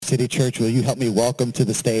City Church, will you help me welcome to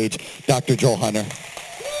the stage Dr. Joel Hunter?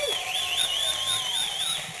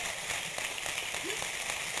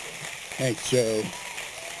 Thanks, Joe.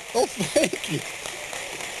 Oh, thank you.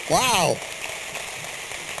 Wow.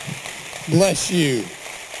 Bless you.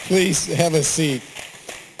 Please have a seat.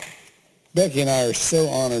 Becky and I are so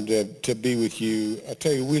honored to be with you. I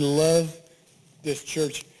tell you, we love this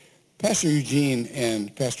church. Pastor Eugene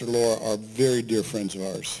and Pastor Laura are very dear friends of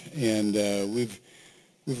ours, and we've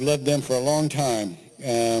loved them for a long time.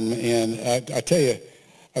 And I tell you,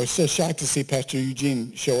 I was so shocked to see Pastor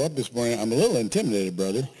Eugene show up this morning. I'm a little intimidated,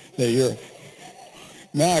 brother, that you're.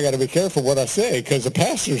 Now I got to be careful what I say because the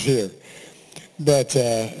pastor's here. But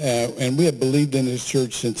and we have believed in this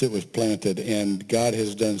church since it was planted, and God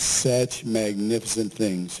has done such magnificent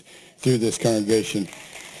things through this congregation.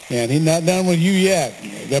 And he's not done with you yet.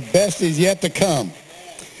 The best is yet to come.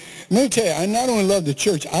 Let me tell you, I not only love the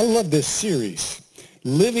church, I love this series,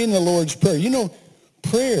 Living the Lord's Prayer. You know,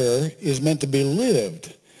 prayer is meant to be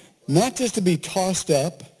lived, not just to be tossed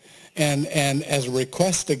up and as a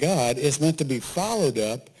request to God. It's meant to be followed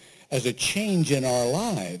up as a change in our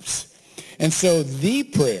lives. And so the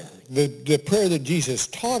prayer, the prayer that Jesus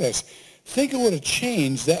taught us, think of what a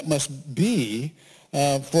change that must be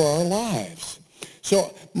for our lives.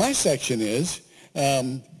 So my section is,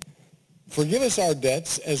 forgive us our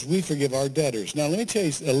debts as we forgive our debtors. Now let me tell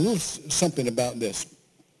you a little something about this.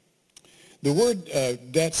 The word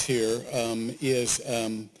debts here is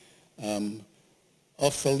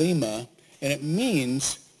ophthalma, and it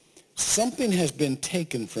means something has been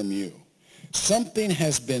taken from you. Something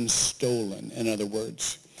has been stolen, in other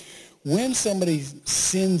words. When somebody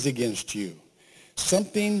sins against you,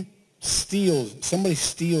 somebody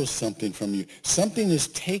steals something from you. Something is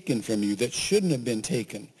taken from you that shouldn't have been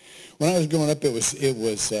taken. When I was growing up,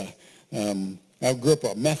 I grew up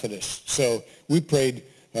a Methodist, so we prayed,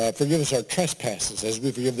 forgive us our trespasses as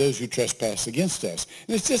we forgive those who trespass against us.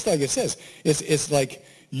 And it's just like it says. It's like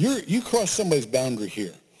you cross somebody's boundary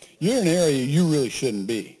here. You're in an area you really shouldn't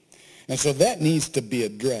be. And so that needs to be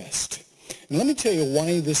addressed. And let me tell you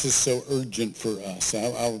why this is so urgent for us.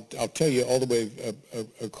 I'll tell you all the way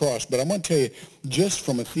across, but I want to tell you just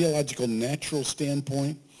from a theological, natural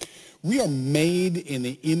standpoint, we are made in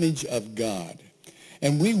the image of God,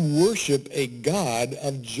 and we worship a God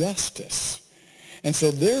of justice. And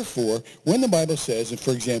so therefore, when the Bible says,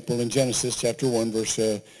 for example, in Genesis chapter 1, verse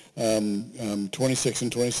 26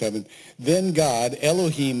 and 27, then God,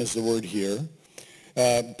 Elohim is the word here,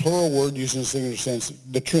 plural word used in a singular sense,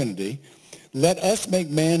 the Trinity. Let us make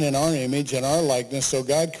man in our image and our likeness. So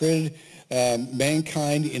God created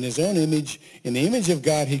mankind in his own image. In the image of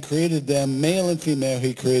God, he created them. Male and female,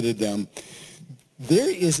 he created them. There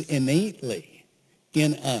is innately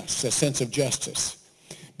in us a sense of justice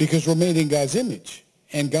because we're made in God's image,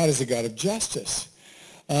 and God is a God of justice.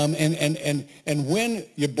 And when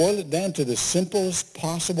you boil it down to the simplest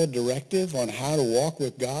possible directive on how to walk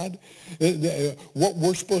with God, what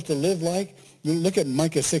we're supposed to live like, look at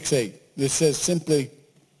Micah 6:8. It says simply,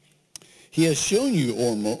 he has shown you,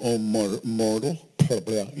 O mortal,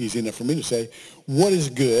 easy enough for me to say, what is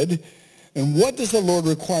good, and what does the Lord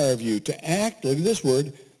require of you? To act, look at this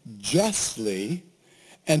word, justly,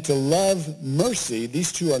 and to love mercy.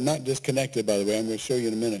 These two are not disconnected, by the way. I'm going to show you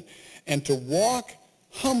in a minute. And to walk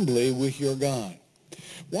humbly with your God.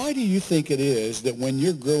 Why do you think it is that when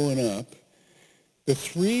you're growing up, the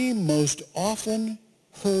three most often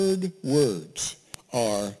heard words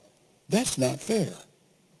are, that's not fair.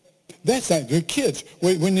 That's not, the kids,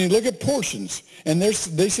 when they look at portions, and they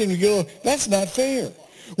seem to go, that's not fair.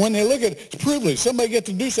 When they look at privilege, somebody gets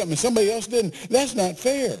to do something and somebody else didn't, that's not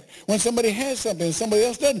fair. When somebody has something and somebody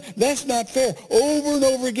else doesn't, that's not fair. Over and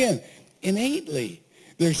over again. Innately,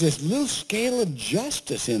 there's this little scale of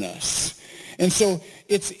justice in us. And so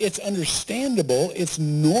it's understandable, it's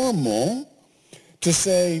normal to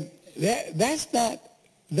say, that's not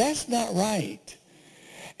right.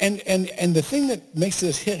 And the thing that makes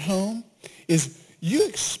this hit home is you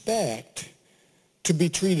expect to be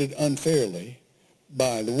treated unfairly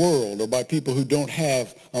by the world or by people who don't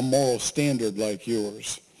have a moral standard like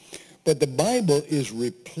yours. But the Bible is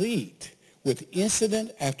replete with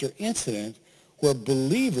incident after incident where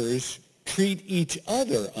believers treat each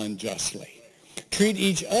other unjustly. Treat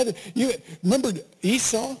each other. You remember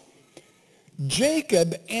Esau?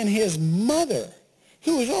 Jacob and his mother,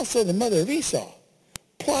 who was also the mother of Esau,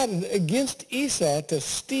 plotted against Esau to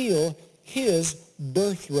steal his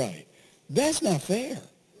birthright. That's not fair.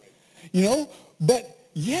 You know, but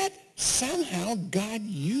yet somehow God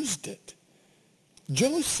used it.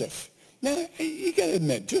 Joseph, Now, you got to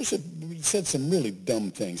admit, Joseph said some really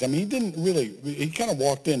dumb things. I mean, he kind of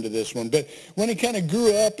walked into this one. But when he kind of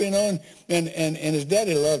grew up, and his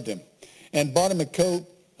daddy loved him and bought him a coat.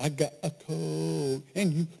 I got a coat,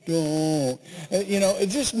 and you don't.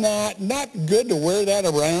 It's just not good to wear that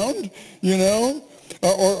around,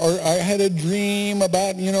 Or I had a dream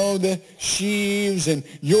about, the sheaves, and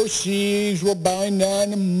your sheaves will bind down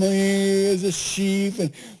to me as a sheaf,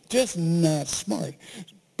 and just not smart.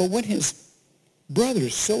 But when his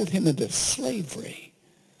brothers sold him into slavery,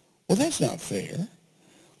 well, that's not fair.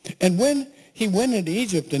 And when he went into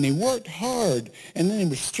Egypt and he worked hard, and then he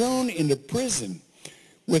was thrown into prison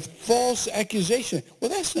with false accusation, well,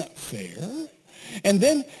 that's not fair. And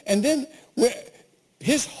then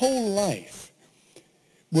his whole life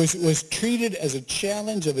was treated as a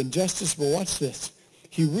challenge of injustice. But watch this.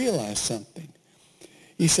 He realized something.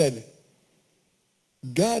 He said,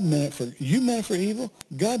 you meant it for evil,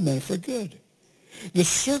 God meant it for good. The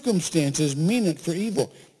circumstances mean it for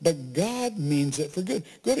evil, but God means it for good.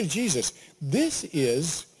 Go to Jesus. This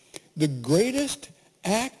is the greatest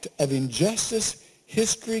act of injustice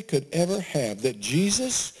history could ever have, that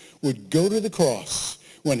Jesus would go to the cross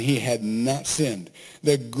when he had not sinned.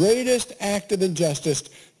 The greatest act of injustice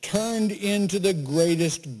turned into the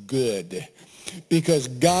greatest good, because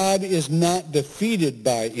God is not defeated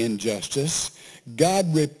by injustice.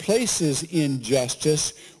 God replaces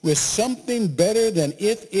injustice with something better than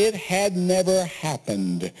if it had never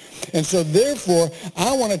happened. And so therefore,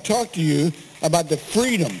 I want to talk to you about the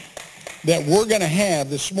freedom that we're going to have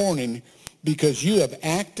this morning because you have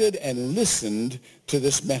acted and listened to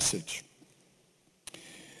this message.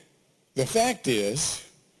 The fact is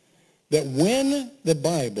that when the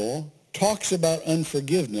Bible talks about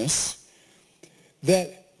unforgiveness,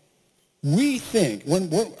 that we think, when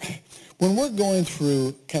we're going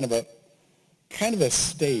through kind of a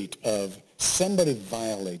state of somebody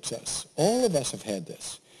violates us, all of us have had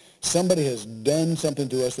this. Somebody has done something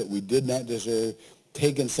to us that we did not deserve,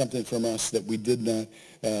 taken something from us that we did not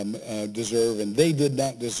deserve, and they did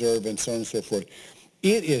not deserve, and so on and so forth.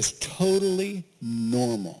 It is totally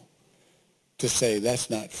normal to say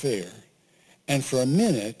that's not fair. And for a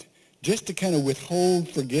minute, just to kind of withhold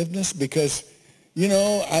forgiveness because,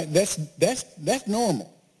 that's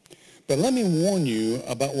normal. But let me warn you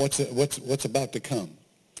about what's about to come.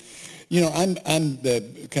 I'm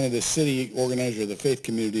the city organizer of the faith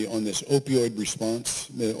community on this opioid response,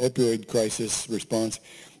 the opioid crisis response.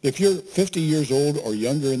 If you're 50 years old or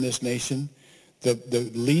younger in this nation,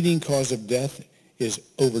 the leading cause of death is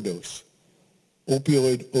overdose,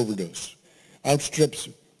 opioid overdose. Outstrips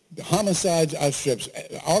homicides, outstrips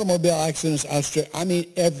automobile accidents,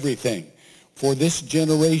 everything for this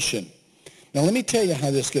generation. Now, let me tell you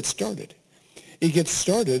how this gets started. It gets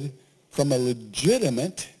started from a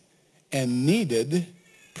legitimate and needed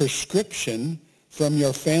prescription from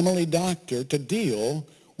your family doctor to deal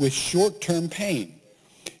with short-term pain.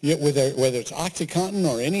 Whether it's OxyContin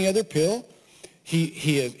or any other pill,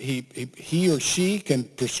 he or she can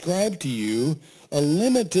prescribe to you a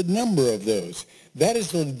limited number of those. That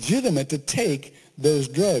is legitimate to take those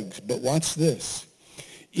drugs. But watch this.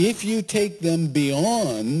 If you take them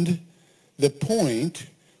beyond the point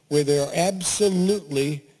where they're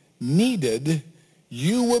absolutely needed,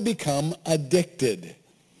 you will become addicted.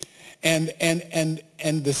 And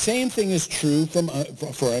the same thing is true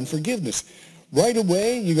for unforgiveness. Right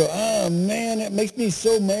away, you go, oh, man, that makes me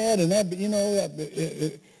so mad. And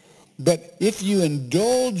but if you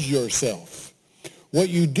indulge yourself, what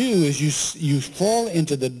you do is you fall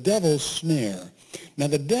into the devil's snare. Now,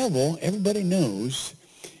 the devil, everybody knows,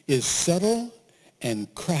 is subtle and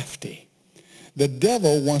crafty. The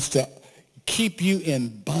devil wants to keep you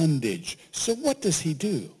in bondage. So what does he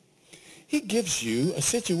do? He gives you a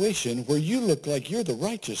situation where you look like you're the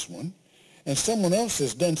righteous one and someone else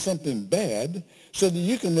has done something bad so that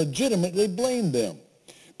you can legitimately blame them.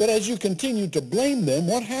 But as you continue to blame them,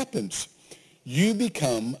 what happens? You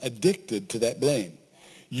become addicted to that blame.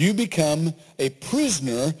 You become a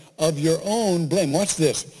prisoner of your own blame. Watch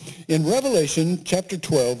this. In Revelation chapter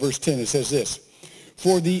 12, verse 10, it says this.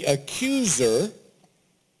 For the accuser,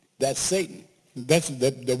 that's Satan. That's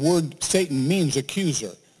the word Satan means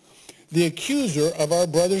accuser. The accuser of our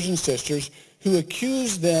brothers and sisters who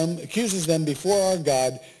accuses them before our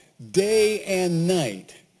God day and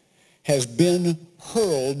night has been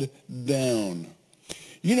hurled down.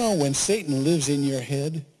 When Satan lives in your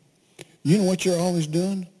head, you know what you're always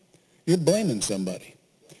doing? You're blaming somebody.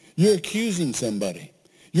 You're accusing somebody.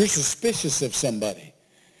 You're suspicious of somebody.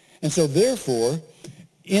 And so therefore,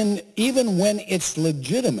 even when it's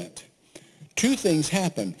legitimate, two things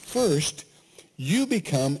happen. First, you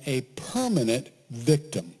become a permanent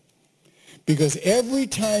victim. Because every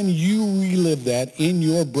time you relive that in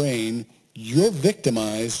your brain, you're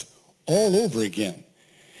victimized all over again.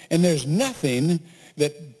 And there's nothing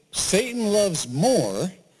that Satan loves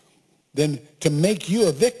more than to make you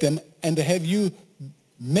a victim and to have you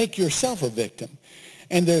make yourself a victim.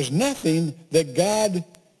 And there's nothing that God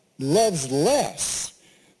loves less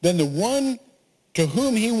than the one to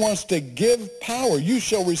whom he wants to give power. You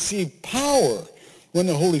shall receive power when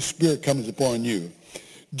the Holy Spirit comes upon you.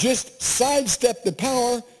 Just sidestep the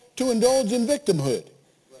power to indulge in victimhood.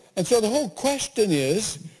 And so the whole question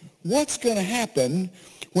is, what's going to happen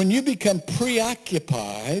when you become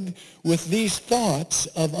preoccupied with these thoughts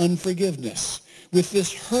of unforgiveness, with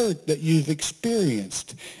this hurt that you've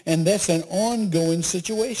experienced? And that's an ongoing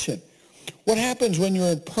situation. What happens when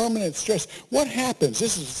you're in permanent stress? What happens?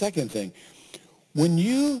 This is the second thing. When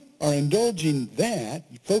you are indulging that,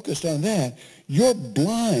 focused on that, you're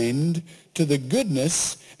blind to the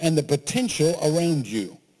goodness and the potential around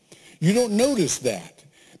you. You don't notice that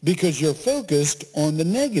because you're focused on the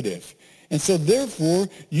negative. And so therefore,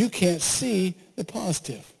 you can't see the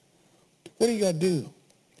positive. What do you got to do?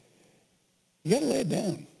 You got to lay it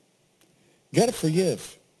down. You got to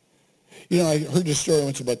forgive. You know, I heard this story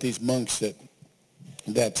once about these monks that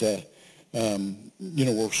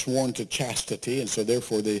were sworn to chastity, and so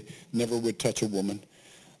therefore they never would touch a woman.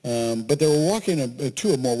 But they were walking,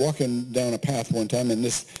 two of them were walking down a path one time, and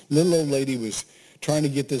this little old lady was trying to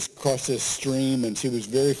get across this stream, and she was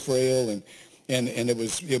very frail, and it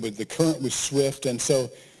was the current was swift, and so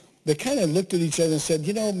they kind of looked at each other and said,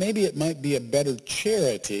 you know, maybe it might be a better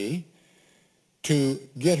charity to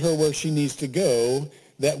get her where she needs to go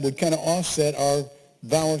that would kind of offset our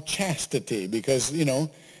vow of chastity, because, you know,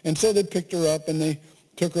 and so they picked her up and they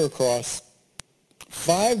took her across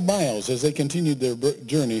 5 miles. As they continued their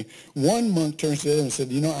journey, one monk turns to the other and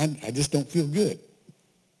said, you know, I just don't feel good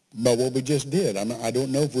about what we just did. I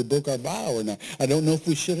don't know if we broke our vow or not. I don't know if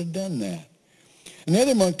we should have done that. And the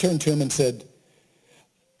other monk turned to him and said,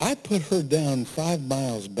 I put her down 5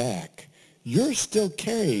 miles back. You're still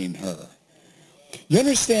carrying her. You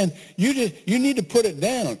understand? You need to put it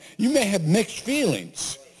down. You may have mixed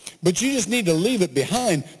feelings, but you just need to leave it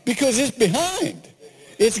behind because it's behind.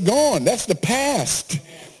 It's gone. That's the past.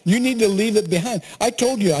 You need to leave it behind. I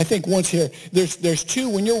told you, I think once here, there's two,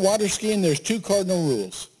 when you're water skiing, there's 2 cardinal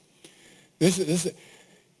rules.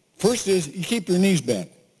 First is you keep your knees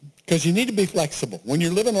bent because you need to be flexible. When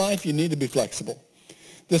you're living life, you need to be flexible.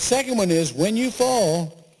 The second one is when you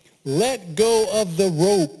fall, let go of the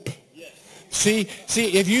rope. See,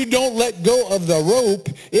 if you don't let go of the rope,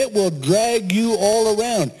 it will drag you all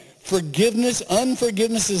around. Forgiveness,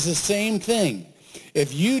 unforgiveness is the same thing.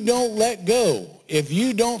 If you don't let go, if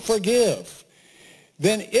you don't forgive,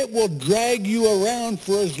 then it will drag you around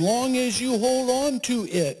for as long as you hold on to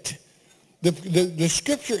it. The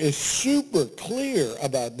scripture is super clear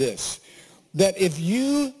about this, that if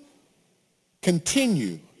you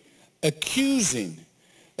continue accusing,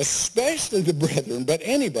 especially the brethren, but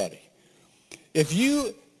anybody, if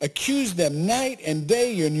you accuse them night and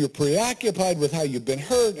day and you're preoccupied with how you've been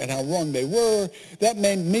hurt and how wrong they were, that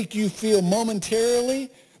may make you feel momentarily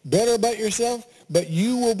better about yourself, but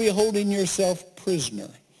you will be holding yourself prisoner.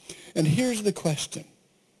 And here's the question.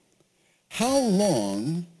 How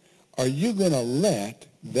long are you going to let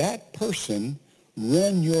that person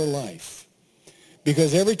run your life?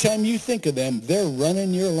 Because every time you think of them, they're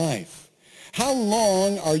running your life. How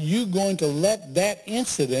long are you going to let that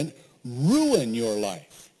incident ruin your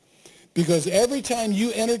life? Because every time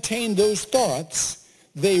you entertain those thoughts,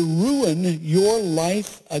 they ruin your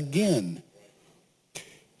life again.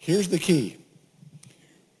 Here's the key.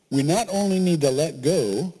 We not only need to let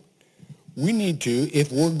go, we need to,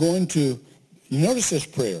 if we're going to, you notice this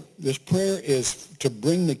prayer. This prayer is to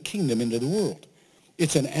bring the kingdom into the world.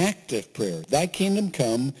 It's an active prayer. Thy kingdom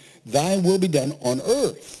come, thy will be done on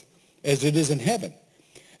earth as it is in heaven.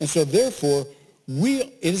 And so therefore,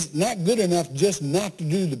 it is not good enough just not to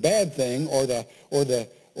do the bad thing or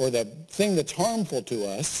the thing that's harmful to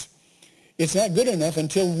us. It's not good enough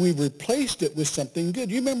until we've replaced it with something good.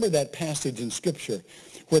 You remember that passage in Scripture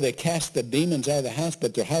where they cast the demons out of the house,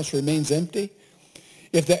 but their house remains empty?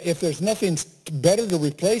 If there's nothing better to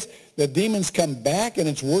replace, the demons come back and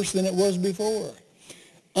it's worse than it was before.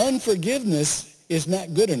 Unforgiveness is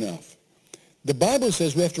not good enough. The Bible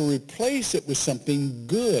says we have to replace it with something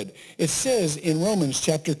good. It says in Romans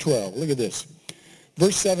chapter 12, look at this,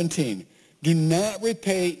 verse 17, do not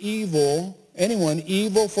repay anyone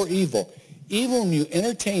evil for evil. Even when you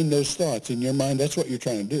entertain those thoughts in your mind, that's what you're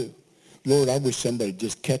trying to do. Lord, I wish somebody would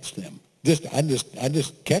just catch them. I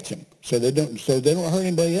just catch them so they don't hurt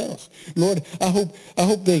anybody else. Lord, I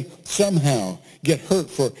hope they somehow get hurt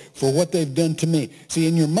for what they've done to me. See,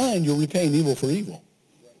 in your mind, you're repaying evil for evil.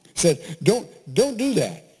 Said, don't do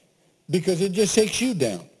that, because it just takes you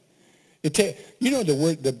down.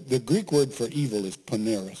 The Greek word for evil is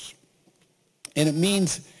poneros, and it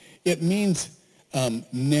means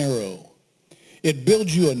narrow. It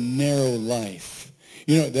builds you a narrow life.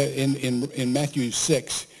 You know that in Matthew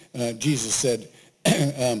 6, Jesus said,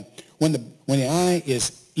 when the eye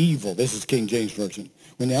is evil, this is King James Version,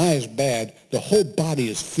 when the eye is bad, the whole body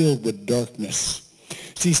is filled with darkness.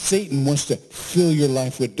 See, Satan wants to fill your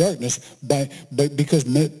life with darkness because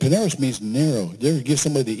poneros means narrow. You ever give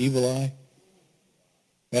somebody the evil eye?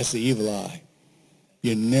 That's the evil eye.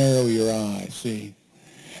 You narrow your eye, see?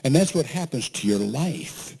 And that's what happens to your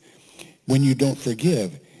life. When you don't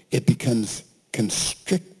forgive, it becomes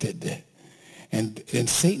constricted. And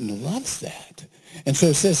Satan loves that. And so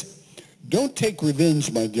it says, don't take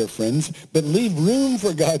revenge, my dear friends, but leave room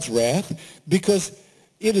for God's wrath, because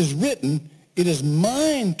it is written, it is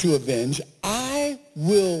mine to avenge. I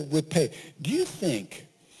will repay. Do you think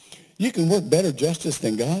you can work better justice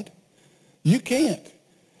than God? You can't.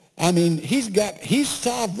 I mean, he's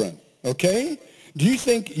sovereign, okay? Do you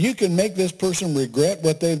think you can make this person regret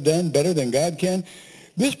what they've done better than God can?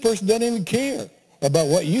 This person doesn't even care about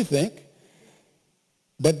what you think.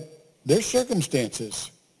 But there's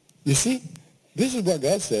circumstances. You see, this is what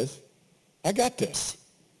God says. I got this.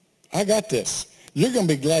 I got this. You're going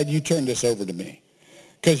to be glad you turned this over to me,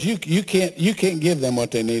 because you can't give them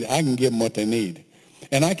what they need. I can give them what they need,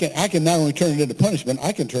 and I can not only turn it into punishment,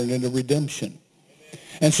 I can turn it into redemption.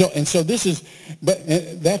 And so this is, but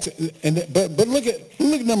look at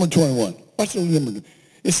number 21. Watch the number.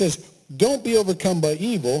 It says, "Don't be overcome by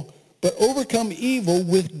evil, but overcome evil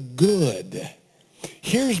with good."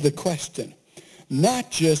 Here's the question: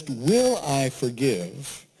 not just will I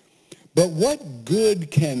forgive, but what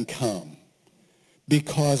good can come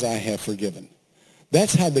because I have forgiven?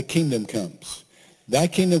 That's how the kingdom comes. Thy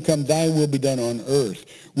kingdom come, thy will be done on earth.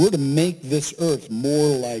 We're to make this earth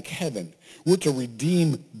more like heaven. We're to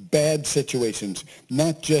redeem bad situations,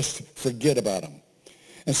 not just forget about them.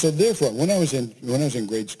 And so therefore, when I was in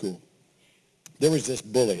grade school, there was this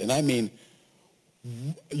bully, and I mean,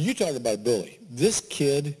 you talk about a bully. This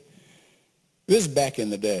kid, this is back in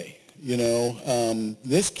the day,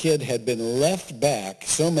 this kid had been left back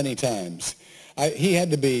so many times. He had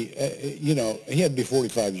to be, he had to be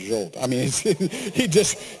 45 years old. I mean, he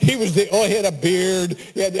had a beard.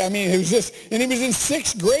 He was in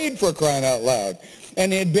sixth grade, for crying out loud.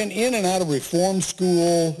 And he had been in and out of reform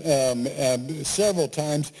school several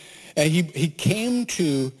times. And he came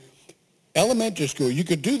to elementary school. You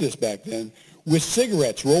could do this back then, with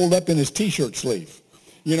cigarettes rolled up in his T-shirt sleeve.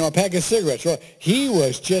 A pack of cigarettes. He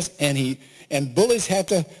was just, and bullies have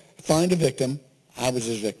to find a victim. I was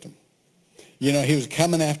his victim. He was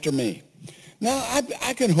coming after me. Now,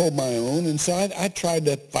 I can hold my own, and so I tried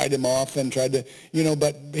to fight him off and tried to,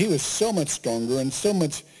 but he was so much stronger and so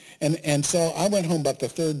much, and so I went home about the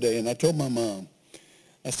third day, and I told my mom,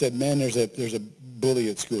 I said, man, there's a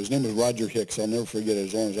bully at school. His name was Roger Hicks. I'll never forget it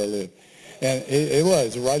as long as I live. And it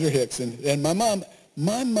was Roger Hicks. And my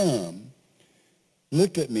mom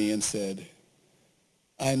looked at me and said,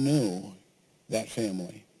 I know that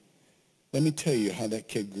family. Let me tell you how that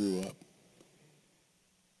kid grew up.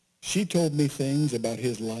 She told me things about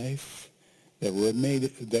his life that would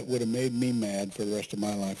have made me mad for the rest of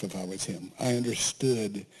my life if I was him. I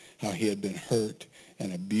understood how he had been hurt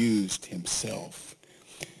and abused himself.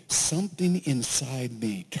 Something inside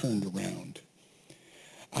me turned around.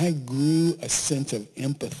 I grew a sense of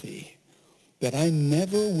empathy that I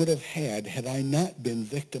never would have had I not been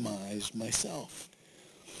victimized myself.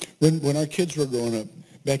 When our kids were growing up,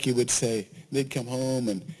 Becky would say, they'd come home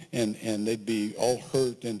and they'd be all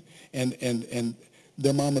hurt, and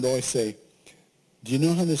their mom would always say, do you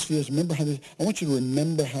know how this feels? I want you to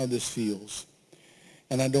remember how this feels.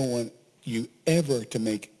 And I don't want you ever to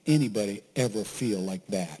make anybody ever feel like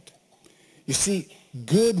that. You see,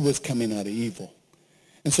 good was coming out of evil.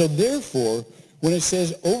 And so therefore, when it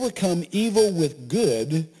says overcome evil with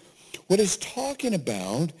good, what it's talking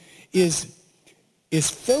about is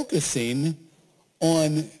focusing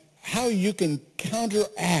on how you can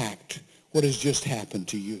counteract what has just happened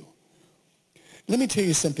to you. Let me tell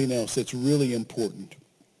you something else that's really important.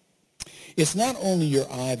 It's not only your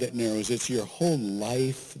eye that narrows, it's your whole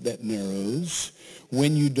life that narrows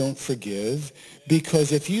when you don't forgive,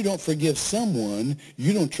 because if you don't forgive someone,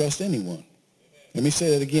 you don't trust anyone. Let me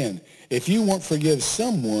say that again. If you won't forgive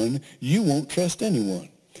someone, you won't trust anyone,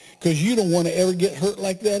 because you don't want to ever get hurt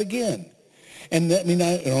like that again. And let me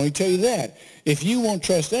not only tell you that. If you won't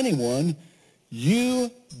trust anyone,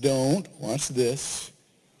 you don't, watch this,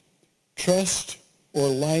 trust or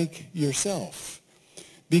like yourself.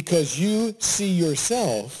 Because you see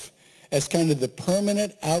yourself as kind of the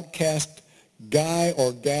permanent outcast guy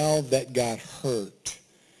or gal that got hurt.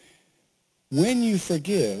 When you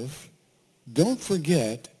forgive, don't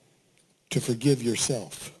forget to forgive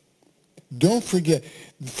yourself. Don't forget,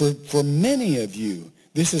 for many of you,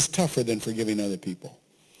 this is tougher than forgiving other people.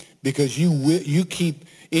 Because you keep,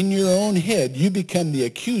 in your own head, you become the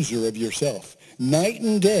accuser of yourself. Night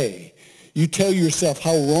and day, you tell yourself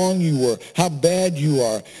how wrong you were, how bad you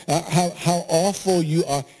are, how awful you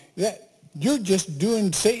are. You're just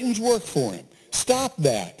doing Satan's work for him. Stop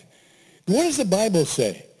that. What does the Bible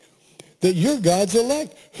say? That you're God's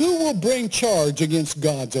elect. Who will bring charge against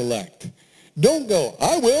God's elect? Don't go,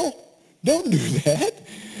 I will. Don't do that.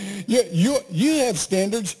 You have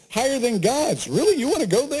standards higher than God's. Really? You want to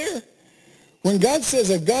go there? When God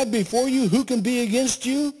says, if God be for you, who can be against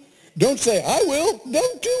you? Don't say, I will.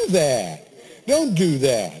 Don't do that. Don't do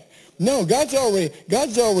that. No, God's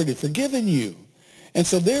already forgiven you. And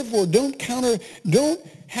so therefore, don't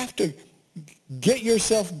have to get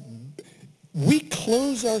yourself, we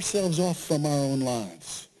close ourselves off from our own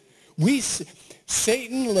lives.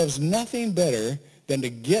 Satan loves nothing better than to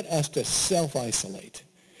get us to self-isolate.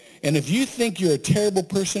 And if you think you're a terrible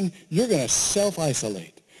person, you're going to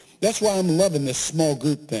self-isolate. That's why I'm loving this small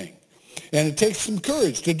group thing. And it takes some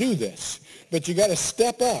courage to do this. But you got to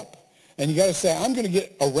step up. And you got to say, I'm going to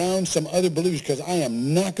get around some other believers because I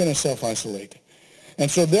am not going to self-isolate. And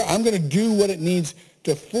so I'm going to do what it needs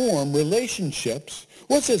to form relationships.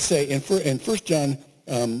 What's it say in 1 John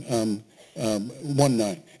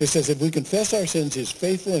 1:9? It says, if we confess our sins, he's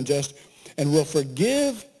faithful and just and will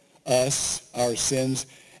forgive us our sins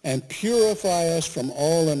and purify us from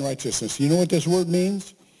all unrighteousness. You know what this word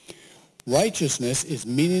means? Righteousness is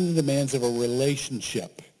meeting the demands of a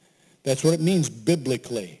relationship. That's what it means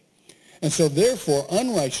biblically. And so therefore,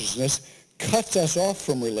 unrighteousness cuts us off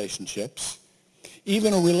from relationships,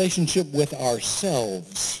 even a relationship with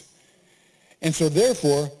ourselves. And so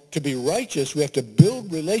therefore, to be righteous, we have to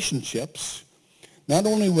build relationships, not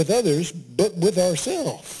only with others, but with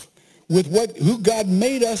ourselves, with who God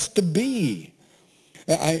made us to be.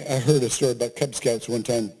 I heard a story about Cub Scouts one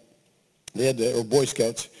time. They had, or Boy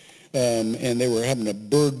Scouts, and they were having a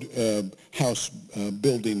bird house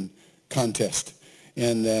building contest.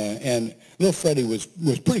 And little Freddie was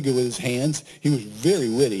pretty good with his hands. He was very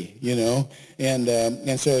witty, you know.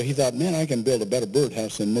 And so he thought, man, I can build a better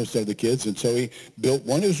birdhouse than most other kids. And so he built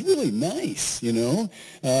one. It was really nice, you know.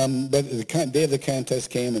 But the day of the contest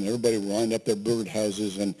came, and everybody lined up their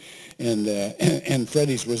birdhouses, and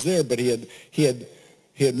Freddie's was there. But he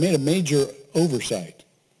had made a major oversight.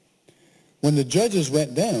 When the judges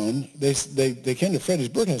went down, they came to Freddie's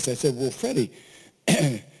birdhouse. They said, well, Freddie,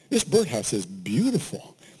 this birdhouse is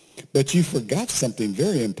beautiful, but you forgot something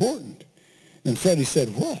very important. And Freddie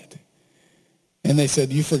said, what? And they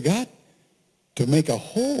said, you forgot to make a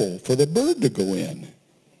hole for the bird to go in.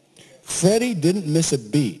 Freddie didn't miss a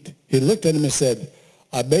beat. He looked at him and said,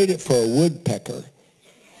 I made it for a woodpecker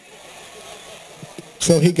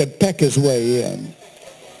so he could peck his way in.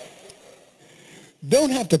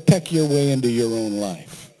 Don't have to peck your way into your own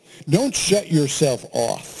life. Don't shut yourself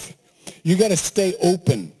off. You got to stay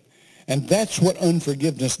open. And that's what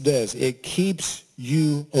unforgiveness does. It keeps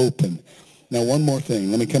you open. Now, one more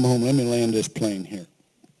thing. Let me come home. Let me land this plane here.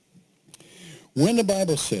 When the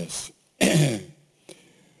Bible says,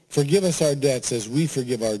 forgive us our debts as we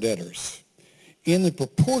forgive our debtors, in the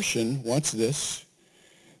proportion, watch this,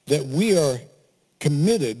 that we are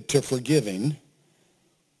committed to forgiving,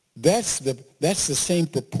 that's the same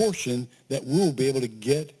proportion that we'll be able to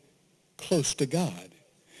get close to God.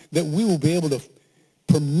 That we will be able to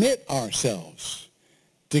permit ourselves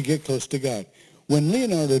to get close to God. When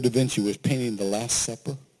Leonardo da Vinci was painting The Last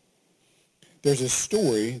Supper, there's a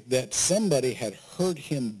story that somebody had hurt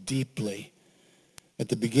him deeply at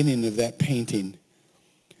the beginning of that painting.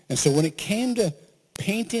 And so when it came to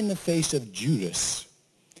painting the face of Judas,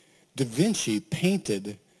 Da Vinci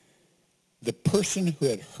painted the person who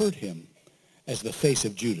had hurt him as the face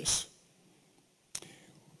of Judas.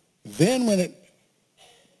 Then when it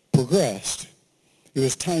progressed, it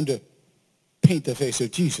was time to paint the face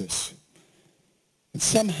of Jesus. And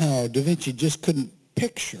somehow Da Vinci just couldn't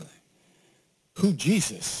picture who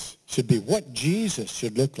Jesus should be, what Jesus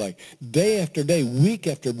should look like. Day after day, week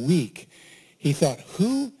after week, he thought,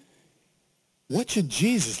 what should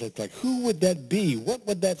Jesus look like? Who would that be? What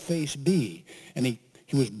would that face be? And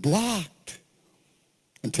he was blocked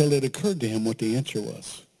until it occurred to him what the answer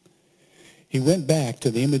was. he went back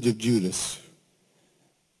to the image of Judas,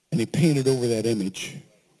 and he painted over that image.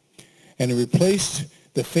 And he replaced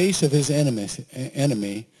the face of his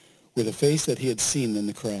enemy with a face that he had seen in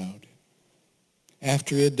the crowd.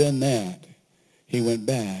 After he had done that, he went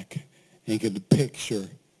back and could picture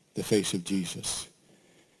the face of Jesus.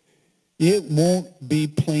 It won't be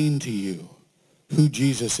plain to you who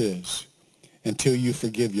Jesus is until you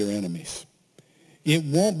forgive your enemies. It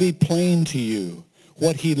won't be plain to you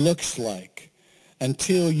what he looks like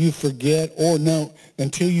until you forget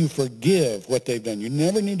until you forgive what they've done. You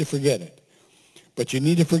never need to forget it, but you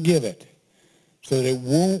need to forgive it so that it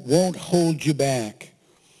won't hold you back.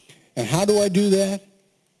 And how do I do that?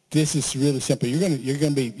 This is really simple. You're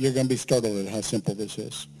going to be startled at how simple this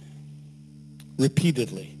is.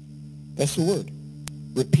 Repeatedly. That's the word.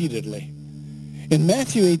 Repeatedly. In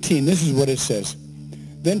Matthew 18, this is what it says.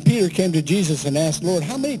 Then Peter came to Jesus and asked, Lord,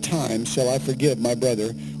 how many times shall I forgive my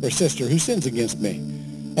brother or sister who sins against me?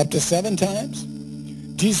 Up to 7 times?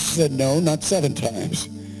 Jesus said, no, not 7 times,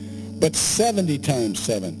 but 70 times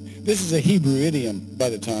 7. This is a Hebrew idiom, by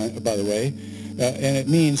the way, and it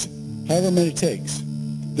means however many it takes.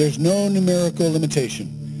 There's no numerical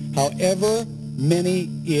limitation. However many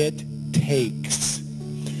it takes.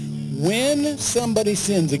 When somebody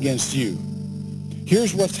sins against you,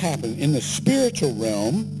 here's what's happened. In the spiritual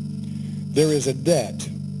realm, there is a debt.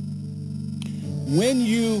 When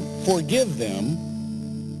you forgive them,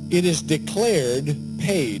 it is declared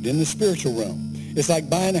paid in the spiritual realm. It's like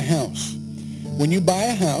buying a house. When you buy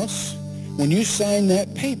a house, when you sign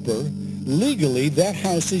that paper, legally that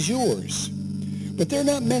house is yours. But there are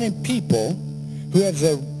not many people who have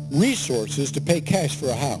the resources to pay cash for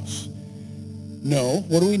a house. No,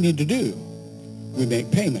 what do we need to do? We make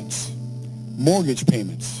payments. Mortgage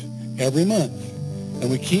payments every month, and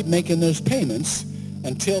we keep making those payments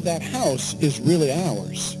until that house is really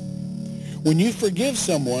ours. When you forgive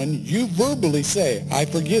someone, you verbally say, I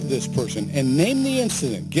forgive this person, and name the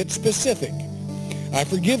incident. Get specific. I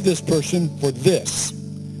forgive this person for this.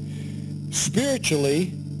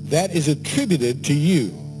 Spiritually, that is attributed to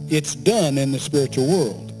you. It's done in the spiritual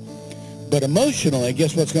world. But emotionally,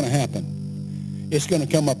 guess what's going to happen? It's going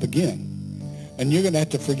to come up again. And you're going to have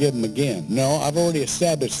to forgive them again. No, I've already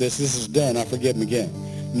established this. This is done. I forgive them again.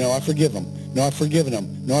 No, I forgive them. No, I've forgiven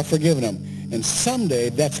them. No, I've forgiven them. And someday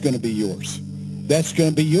that's going to be yours. That's going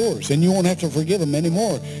to be yours. And you won't have to forgive them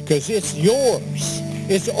anymore because it's yours.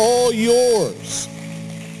 It's all yours.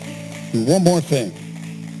 And one more thing,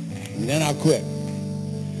 and then I'll quit.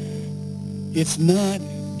 It's not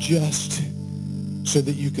just so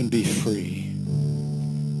that you can be free,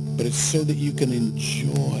 but it's so that you can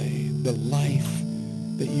enjoy the life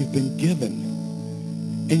that you've been given,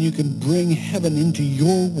 and you can bring heaven into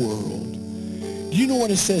your world. Do you know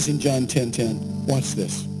what it says in John 10:10? Watch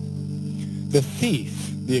this. The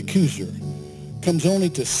thief, the accuser, comes only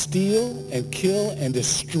to steal and kill and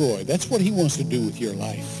destroy. That's what he wants to do with your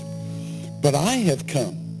life. But I have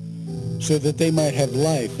come so that they might have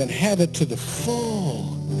life and have it to the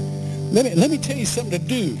full. Let me tell you something to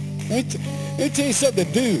do. Let me tell you something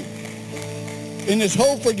to do. In this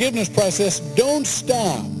whole forgiveness process, don't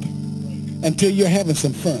stop until you're having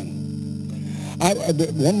some fun.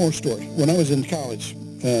 One more story. When I was in college,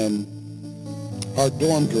 our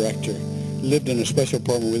dorm director lived in a special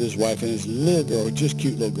apartment with his wife and his little girl, just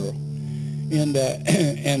cute little girl.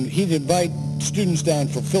 And he'd invite students down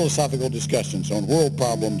for philosophical discussions on world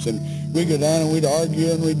problems, and we'd go down and we'd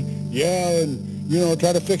argue and we'd yell and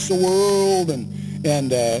try to fix the world and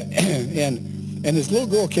this little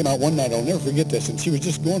girl came out one night, I'll never forget this, and she was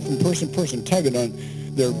just going from person to person, tugging on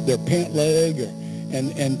their pant leg,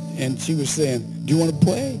 and she was saying, do you want to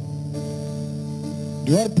play?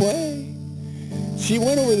 Do you want to play? She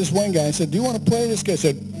went over to this one guy and said, do you want to play? This guy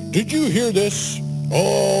said, did you hear this?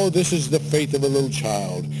 Oh, this is the faith of a little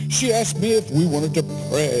child. She asked me if we wanted to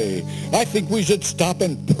pray. I think we should stop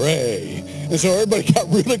and pray. And so everybody got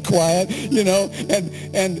really quiet,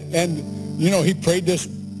 and he prayed this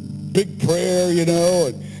big prayer,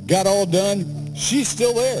 and got all done. She's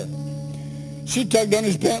still there. She tugged on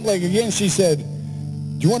his pant leg again. She said,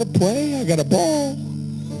 do you want to play? I got a ball.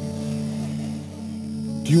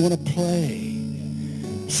 Do you want to play?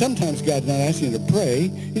 Sometimes God's not asking you to pray.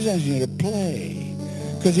 He's asking you to play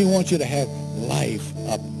because he wants you to have life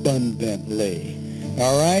abundantly.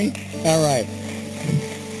 All right? All right.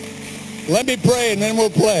 Let me pray and then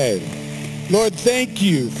we'll play. Lord, thank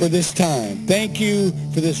you for this time. Thank you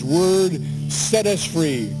for this word. Set us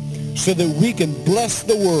free so that we can bless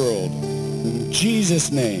the world. In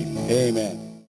Jesus' name, amen.